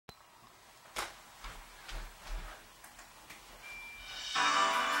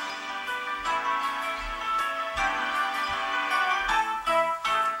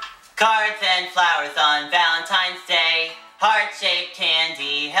Cards and flowers on Valentine's Day. Heart-shaped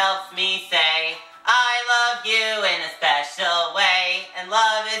candy helps me say I love you in a special way, and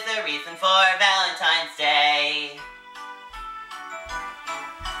love is the reason for Valentine's Day.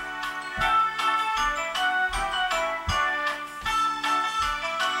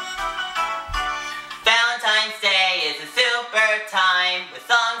 Valentine's Day is a super time with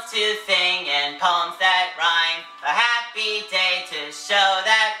songs to sing and poems that rhyme. A happy day to show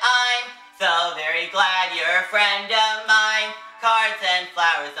that I'm so very glad you're a friend of mine. Cards and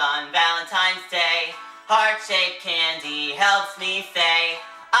flowers on Valentine's Day. Heart-shaped candy helps me say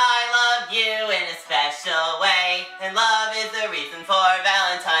I love you in a special way, and love is the reason for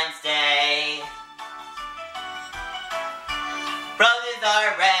Valentine's Day. Roses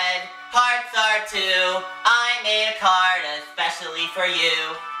are red, hearts are too. I made a card especially for you.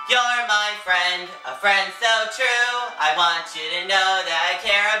 You're my friend, a friend so true. I want you to know that I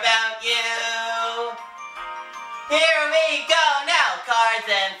care about you. Here we go now!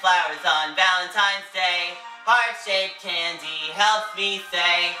 Cards and flowers on Valentine's Day. Heart-shaped candy helps me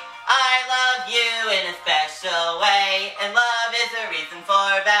say I love you in a special way, and love is the reason for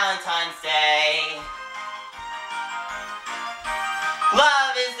Valentine's Day.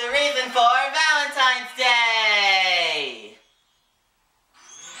 Love is the reason for